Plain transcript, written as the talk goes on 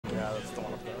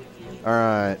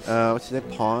Alright, what's his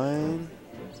name? Pine?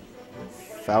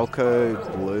 Falco,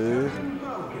 blue.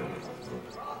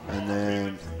 And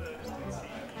then...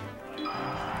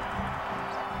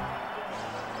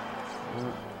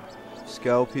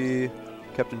 Scalpy,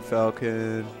 Captain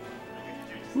Falcon.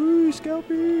 Woo,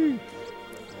 Scalpy!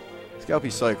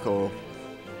 Scalpy's so cool.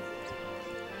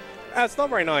 It's not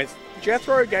very nice.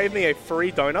 Jethro gave me a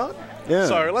free donut. Yeah.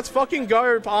 So let's fucking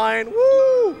go, Pine.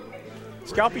 Woo!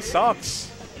 Scalpy sucks.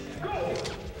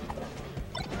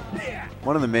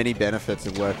 One of the many benefits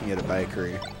of working at a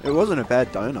bakery. It wasn't a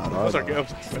bad donut either. It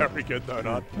was a very good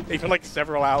donut. Even like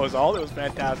several hours old, it was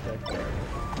fantastic.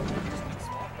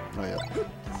 Oh yeah.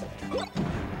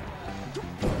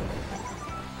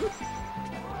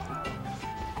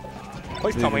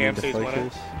 Please tell me MC's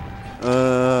winning.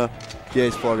 Yeah,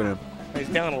 he's flogging him. He's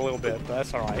down a little bit, but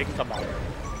that's alright. He can come back.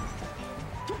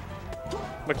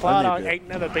 McLeod ain't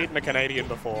never beaten a Canadian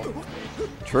before.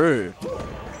 True.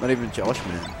 Not even Josh,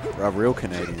 man. A real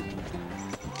Canadian.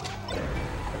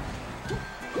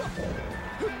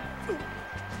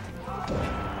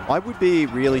 I would be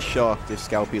really shocked if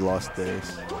Scalpy lost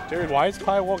this. Dude, why is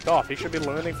Kai walked off? He should be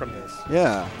learning from this.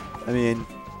 Yeah. I mean,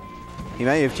 he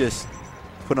may have just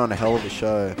put on a hell of a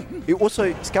show. It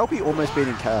also, Scalpy almost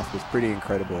beating Kath was pretty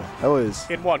incredible. That was...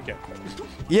 In one game.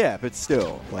 Yeah, but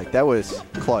still, like, that was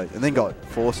close. And then got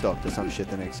 4-stopped or some shit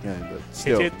the next game, but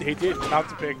still. He did count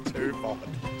to pick 2 forward.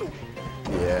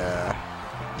 Yeah.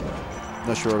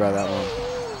 Not sure about that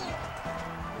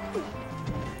one.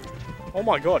 Oh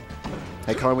my god.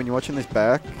 Hey, Kai, when you're watching this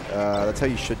back, that's how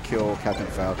you should kill Captain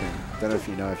Falcon. Don't know if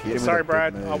you know. If you hit him Sorry, with a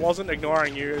Brad. big move. I wasn't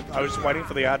ignoring you. I was just waiting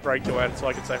for the ad break to end so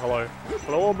I could say hello.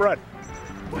 Hello, Brad.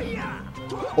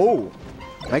 Oh,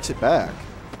 makes it back.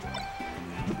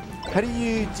 How do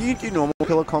you do normal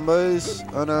killer combos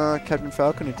on Captain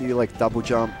Falcon, or do you like double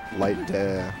jump, late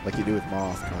dare, like you do with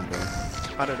Marth, kind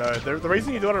of? I don't know. The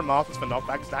reason you do it on Marth is for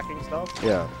knockback stacking stuff.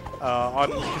 Yeah.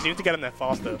 Because you need to get in there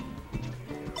faster.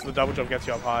 So the double jump gets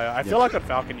you up higher. I feel like on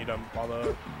Falcon you don't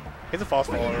bother. He's a fast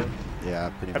follower. Yeah,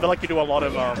 pretty much. I feel like you do a lot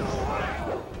of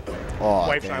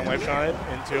wave shine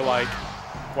into like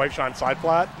wave shine side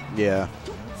flat. Yeah.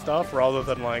 Stuff rather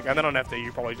than like, and then on FD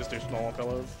you probably just do smaller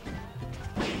pillars.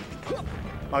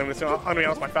 I'm gonna be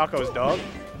honest, my Falco is done,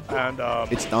 and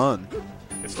it's done.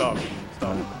 It's done. It's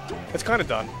done. It's kind of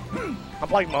done. I'm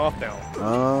playing Marth now.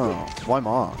 Oh, why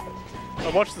Marth? I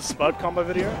watched the Spud combo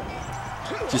video.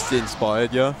 Just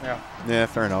inspired you? Yeah. Yeah,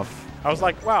 fair enough. I was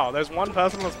like, wow, there's one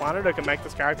person on this planet who can make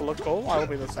this character look cool. I will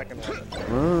be the second one.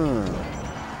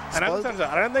 And as it turns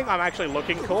out, I don't think I'm actually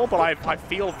looking cool, but I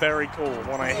feel very cool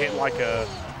when I hit like a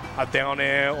down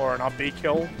air or an up B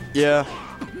kill. Yeah.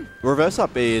 Reverse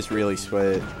up B is really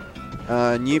sweet.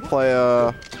 New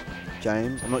player,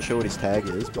 James. I'm not sure what his tag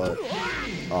is, but...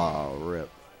 Oh, rip.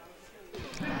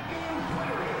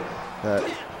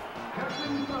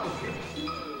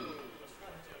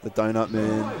 The Donut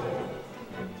Man.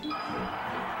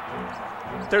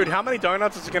 Dude, how many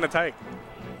donuts is it going to take?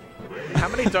 How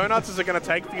many donuts is it going to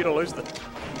take for you to lose them?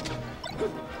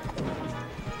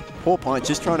 Poor Pint,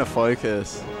 just trying to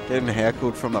focus. Getting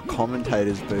heckled from a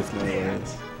commentator's booth, no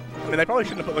worries. I mean, they probably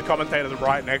shouldn't have put the commentators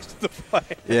right next to the play.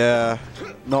 Yeah,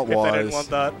 not wise. If they didn't want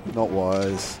that. Not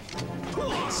wise.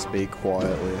 Speak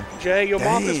quietly. Jay, your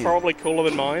moth is probably cooler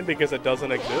than mine because it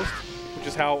doesn't exist, which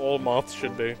is how all moths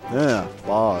should be. Yeah,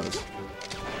 bars.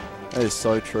 That is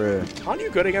so true. Aren't you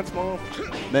good against moth?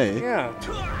 Me? Yeah.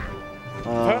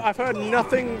 I've heard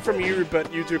nothing from you,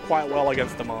 but you do quite well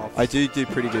against the moth. I do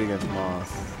pretty good against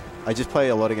moth. I just play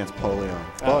a lot against Polion.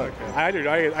 Oh, okay. I do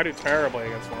terribly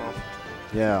against moth.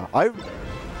 Yeah, I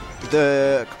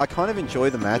kind of enjoy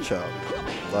the matchup,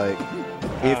 like,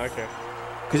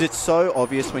 because it's so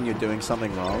obvious when you're doing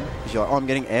something wrong. Because you're like, oh, I'm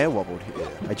getting air wobbled here.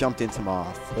 I jumped into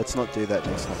Marth. Let's not do that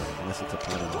next time unless it's a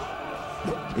punter.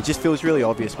 It just feels really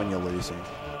obvious when you're losing.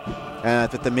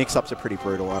 But the mix-ups are pretty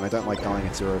brutal, and I don't like going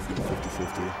at 0 from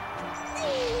 50-50.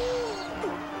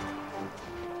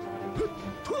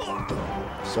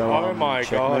 So, oh my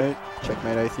god.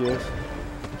 Checkmate Atheist.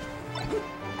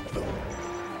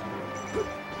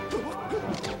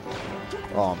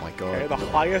 Oh my god. Okay, the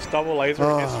highest double laser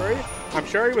in history. I'm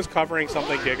sure he was covering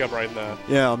something Giga right there.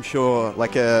 Yeah, I'm sure.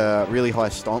 Like a really high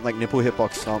stomp, like nipple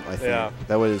hitbox stomp, I think. Yeah.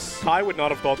 That was... Kai would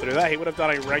not have thought to do that. He would have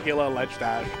done a regular ledge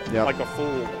dash. Yep. Like a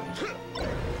fool.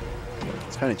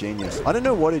 It's kind of genius. I don't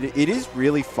know what it is. It is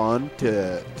really fun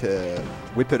to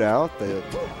whip it out, the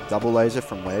double laser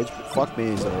from ledge, but fuck me,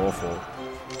 is it awful.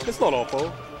 It's not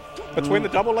awful. Between the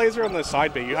double laser and the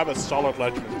side B, you have a solid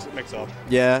ledge mix-up.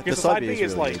 Yeah, because the side B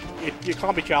is really like, you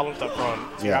can't be challenged up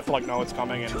front. So you have to like know it's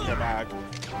coming and get back.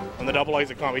 And the double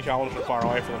laser can't be challenged from far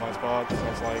away for the most part. So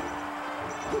it's like,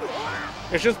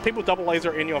 it's just people double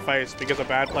laser in your face because a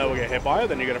bad player will get hit by it,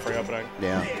 then you get a free opening.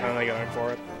 Yeah. And then they go in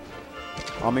for it.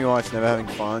 Army Wife's never having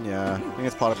fun. Yeah, I think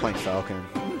it's part of playing Falcon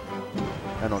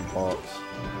and on box.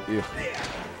 Ew.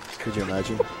 Could you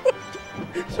imagine?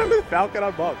 Show me the Falcon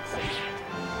on box.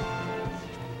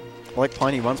 Like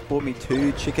Piney once bought me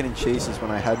 2 chicken and cheeses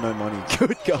when I had no money.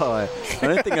 Good guy. I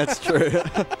don't think that's true.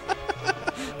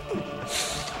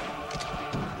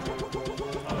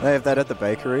 They have that at the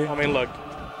bakery. I mean, look,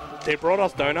 they brought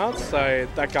us donuts, so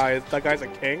that guy's a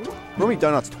king. Brought me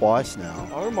donuts twice now.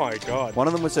 Oh my god. One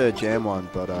of them was a jam one,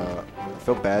 but I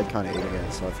felt bad kind of eating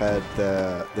it, so I've had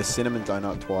the cinnamon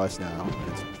donut twice now.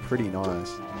 It's pretty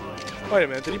nice. Wait a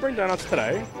minute, did he bring donuts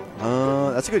today?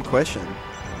 That's a good question.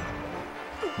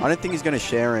 I don't think he's going to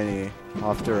share any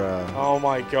after... oh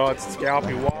my god,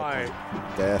 Scalpy, why?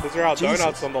 Death. Because there are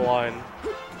donuts on the line.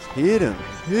 Hit him.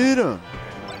 Hit him.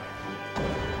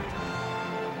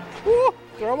 Woo,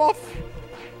 throw him off.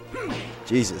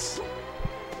 Jesus.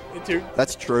 Dude,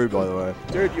 that's true, by the way.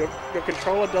 Dude, your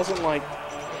controller doesn't burn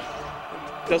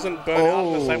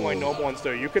out the same way normal ones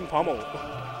do. You can pummel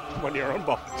when you're on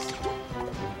box.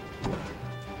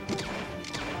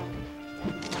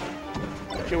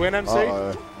 Did you win,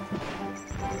 MC?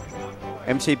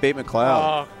 MC beat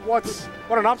McLeod.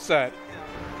 What an upset.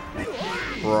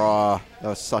 Bruh, that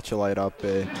was such a late up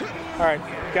there. Alright,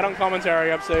 get on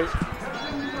commentary, MC.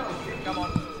 Come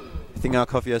on. I think our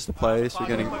coffee has to play, so we're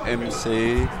getting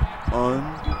MC on.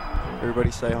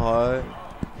 Everybody say hi.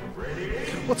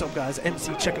 What's up, guys?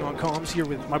 MC checking on comms here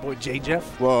with my boy J Jeff.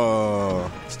 Whoa.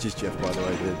 It's just Jeff, by the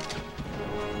way, dude.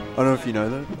 I don't know if you know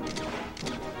that.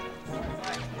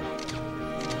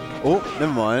 Oh,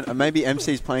 never mind. Maybe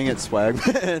MC's playing at Swag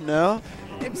now.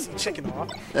 MC checking off.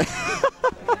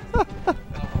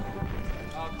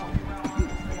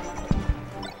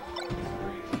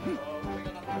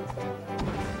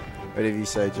 Whatever you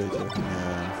say, JJ.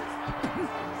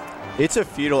 Yeah. It's a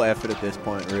futile effort at this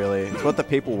point, really. It's what the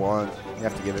people want. You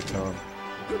have to give it to them.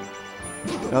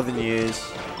 Another news.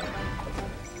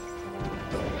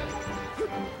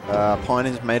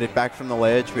 Piner's made it back from the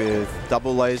ledge with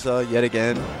double laser yet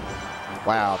again.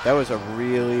 Wow, that was a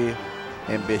really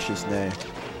ambitious knee.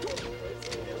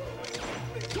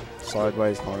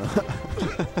 Sideways corner.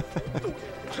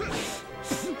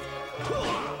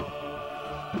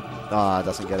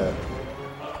 Doesn't get it.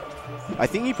 I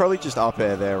think you probably just up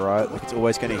air there, right? Like it's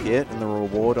always going to hit, and the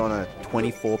reward on a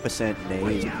 24%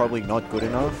 knee is probably not good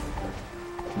enough.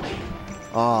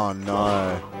 Oh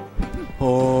no.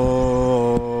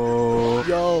 Oh.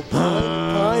 Yo,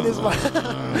 Pine is my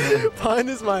Pine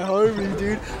is my homie,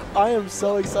 dude. I am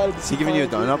so excited to see. Has he given you a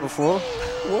donut before?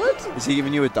 What? Has he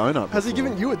given you a donut? Has he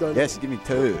given you a donut? Yes, he gave me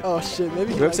 2. Oh shit,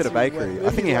 maybe he works at a bakery. I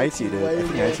think he hates you, dude. I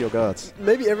think he hates your guts.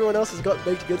 Maybe everyone else has got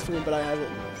baked goods for him, but I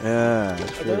haven't. Yeah,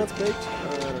 true. A donut's baked?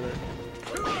 I don't know.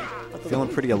 Feeling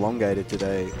pretty elongated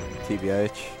today,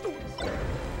 TBH. I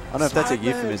don't know if that's a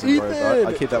euphemism, bro,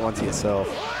 but I keep that one to yourself.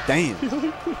 Damn.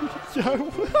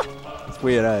 Yo. It's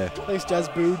weird, eh? Thanks, Jazz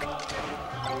Boog.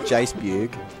 Jace Bug.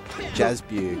 Jazz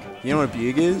Bug. You know what a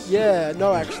bug is? Yeah,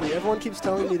 no, actually. Everyone keeps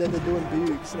telling me that they're doing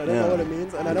bugs, and I don't know what it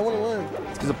means, and I don't want to learn.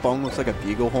 It's because a bong looks like a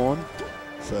bugle horn.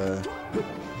 So,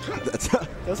 that's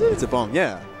does it? It's a bong,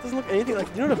 yeah. It doesn't look anything like,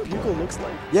 you know what a bugle looks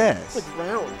like? Yes. It's like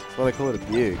round. That's why they call it a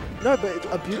bug. No, but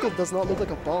a bugle does not look like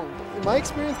a bong. In my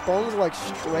experience, bongs are like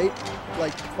straight,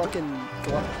 like fucking...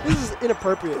 This is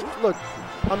inappropriate. Look,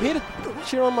 I'm here to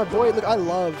cheer on my boy. Look, I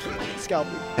love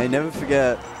Scalpy. Hey, never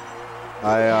forget,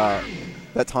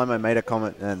 that time I made a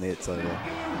comment, and it's over.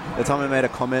 That time I made a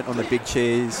comment on the Big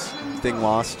Cheese thing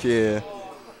last year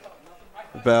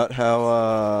about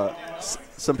how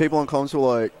some people on comms were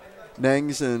like,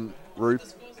 Nangs and Roop.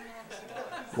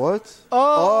 What? Oh,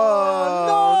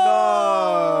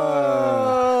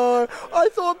 no! I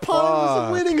thought Pine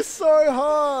was winning so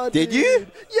hard. Did you?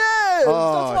 Yeah!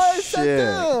 Oh, that's why I shit. sat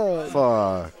down.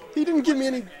 Fuck. He didn't give me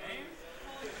any...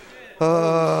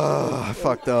 I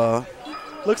fucked up.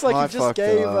 Looks like he just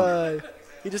gave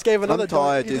another... I'm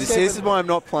tired, dude. This is why I'm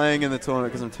not playing in the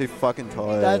tournament, because I'm too fucking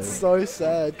tired. That's so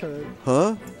sad, Cone.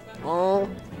 Huh? Oh.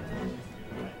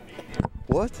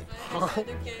 What?